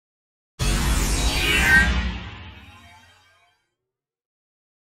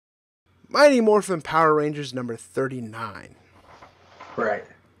Mighty Morphin Power Rangers number 39. Right.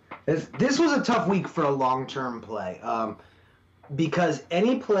 This was a tough week for a long-term play because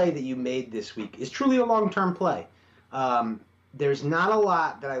any play that you made this week is truly a long-term play. There's not a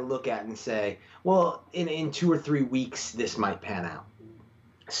lot that I look at and say, well, in 2 or 3 weeks, this might pan out.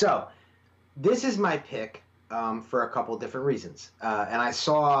 So this is my pick for a couple different reasons. And I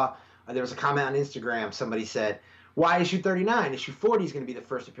saw there was a comment on Instagram. Somebody said, why issue 39? Issue 40 is going to be the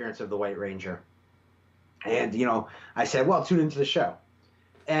first appearance of the White Ranger. And, I said, well, tune into the show.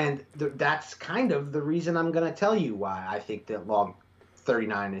 And that's kind of the reason I'm going to tell you why I think that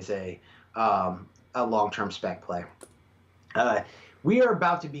 39 is a long-term spec play. We are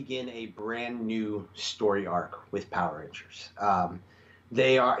about to begin a brand new story arc with Power Rangers.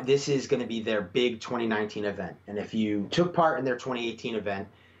 This is going to be their big 2019 event. And if you took part in their 2018 event,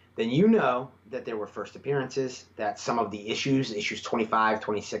 then you know that there were first appearances, that some of the issues 25,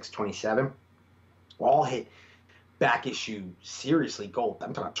 26, 27, all hit back issue seriously gold.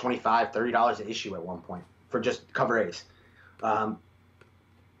 I'm talking $25, $30 an issue at one point for just cover A's. Some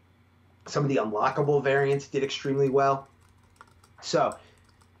of the unlockable variants did extremely well. So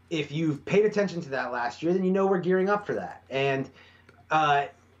if you've paid attention to that last year, then you know we're gearing up for that. And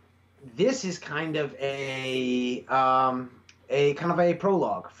this is kind of a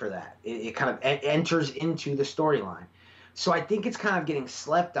prologue for that. It kind of enters into the storyline. So I think it's kind of getting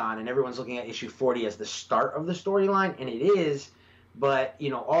slept on, and everyone's looking at issue 40 as the start of the storyline, and it is. But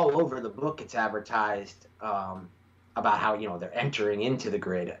all over the book, it's advertised about how they're entering into the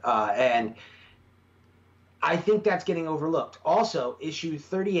grid, and I think that's getting overlooked. Also, issue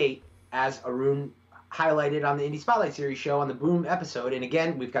 38, as Arune highlighted on the Indie Spotlight Series show on the Boom episode, and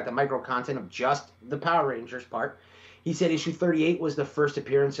again, we've got the micro content of just the Power Rangers part. He said issue 38 was the first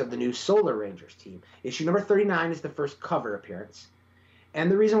appearance of the new Solar Rangers team. Issue number 39 is the first cover appearance.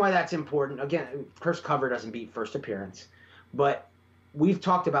 And the reason why that's important, again, first cover doesn't beat first appearance, but we've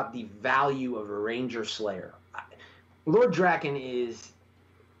talked about the value of a Ranger Slayer. Lord Draken is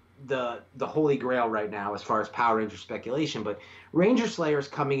the holy grail right now as far as Power Ranger speculation, but Ranger Slayer is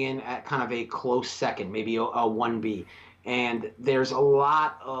coming in at kind of a close second, maybe a 1B. And there's a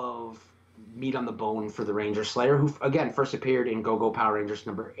lot of meat on the bone for the Ranger Slayer, who again first appeared in Go-Go Power Rangers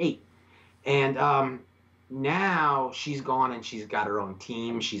number 8, and now she's gone and she's got her own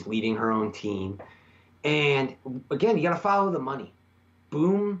team. She's leading her own team, and again, you got to follow the money.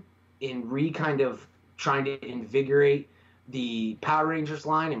 Boom, in kind of trying to invigorate the Power Rangers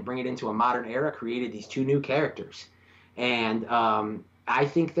line and bring it into a modern era, created these 2 new characters, and I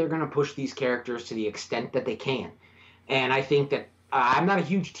think they're going to push these characters to the extent that they can, and I think that. I'm not a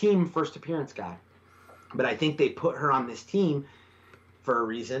huge team first appearance guy, but I think they put her on this team for a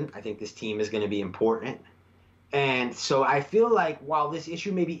reason. I think this team is going to be important. And so I feel like while this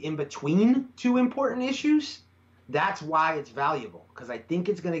issue may be in between 2 important issues, that's why it's valuable, because I think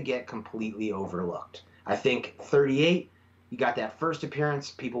it's going to get completely overlooked. I think 38, you got that first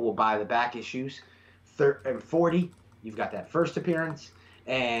appearance, people will buy the back issues. 40, you've got that first appearance.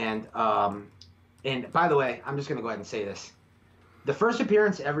 And by the way, I'm just going to go ahead and say this. The first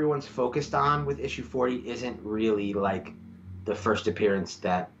appearance everyone's focused on with issue 40 isn't really like the first appearance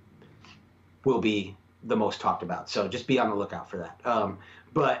that will be the most talked about. So just be on the lookout for that.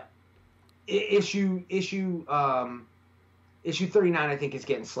 But issue 39, I think, is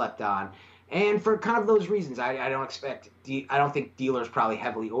getting slept on, and for kind of those reasons, I don't think dealers probably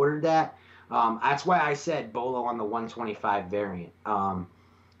heavily ordered that. That's why I said Bolo on the 125 variant.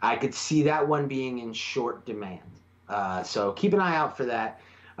 I could see that one being in short demand. So keep an eye out for that.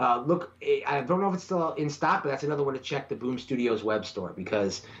 Look, I don't know if it's still in stock, but that's another one to check the Boom Studios web store,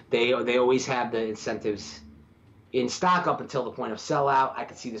 because they always have the incentives in stock up until the point of sellout. I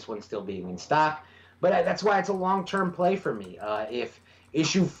could see this one still being in stock, but that's why it's a long-term play for me. If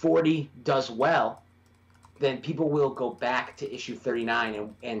issue 40 does well, then people will go back to issue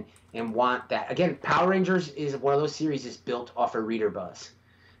 39 and want that. Again, Power Rangers is one of those series is built off of reader buzz.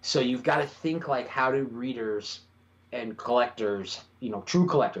 So you've got to think like, how do readers and collectors, true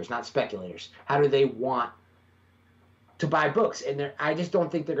collectors, not speculators, how do they want to buy books? And I just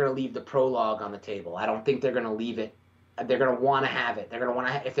don't think they're going to leave the prologue on the table. I don't think they're going to leave it. They're going to want to have it. They're going to want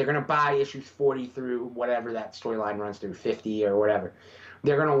to, if they're going to buy issues 40 through whatever that storyline runs through, 50 or whatever,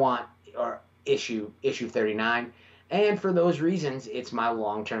 they're going to want issue 39. And for those reasons, it's my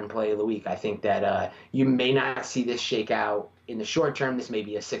long-term play of the week. I think that you may not see this shake out in the short term. This may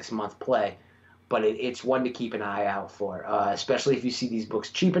be a 6-month play, but it's one to keep an eye out for, especially if you see these books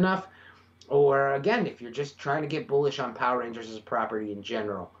cheap enough, or, again, if you're just trying to get bullish on Power Rangers as a property in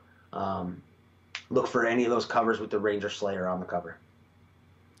general. Look for any of those covers with the Ranger Slayer on the cover.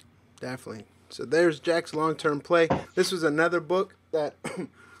 Definitely. So there's Jack's long-term play. This was another book that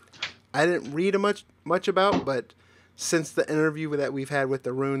I didn't read much about, but since the interview that we've had with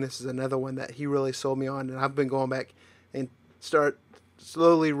Arune, this is another one that he really sold me on, and I've been going back and start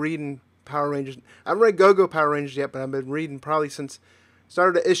slowly reading Power Rangers. I haven't read Go-Go Power Rangers yet, but I've been reading probably since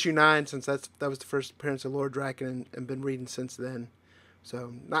started at issue 9, since that was the first appearance of Lord Draken, and been reading since then.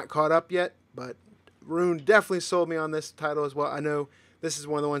 So not caught up yet, but Arune definitely sold me on this title as well. I know this is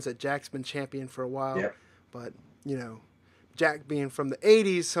one of the ones that Jack's been championing for a while, yep. But Jack being from the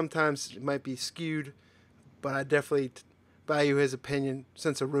 80s, sometimes it might be skewed, but I definitely value his opinion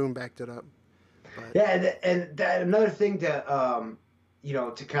since Arune backed it up. But, yeah, and another thing to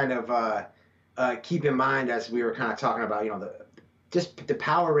to kind of keep in mind as we were kind of talking about, just the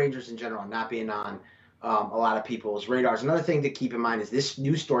Power Rangers in general not being on a lot of people's radars. Another thing to keep in mind is this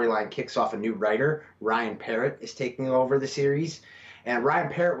new storyline kicks off a new writer. Ryan Parrott is taking over the series, and Ryan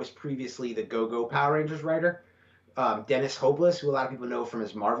Parrott was previously the Go-Go Power Rangers writer. Dennis Hopeless, who a lot of people know from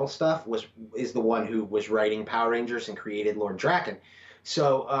his Marvel stuff, is the one who was writing Power Rangers and created Lord Draken.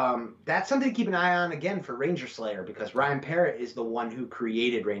 So that's something to keep an eye on, again, for Ranger Slayer, because Ryan Parrott is the one who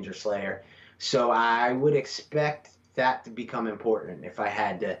created Ranger Slayer. So I would expect that to become important if I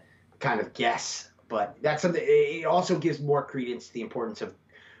had to kind of guess. But that's something. It also gives more credence to the importance of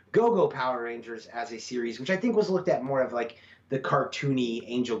Go-Go Power Rangers as a series, which I think was looked at more of like the cartoony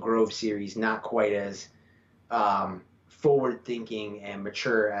Angel Grove series, not quite as forward-thinking and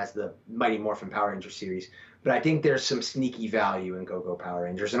mature as the Mighty Morphin Power Rangers series. But I think there's some sneaky value in Go-Go Power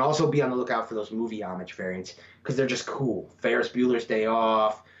Rangers. And also be on the lookout for those movie homage variants, because they're just cool. Ferris Bueller's Day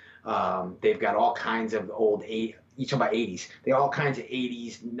Off. They've got all kinds of old, you talk about 80s. They all kinds of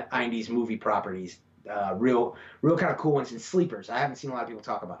 80s, 90s movie properties. Real kind of cool ones. And sleepers. I haven't seen a lot of people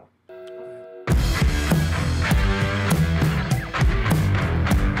talk about them.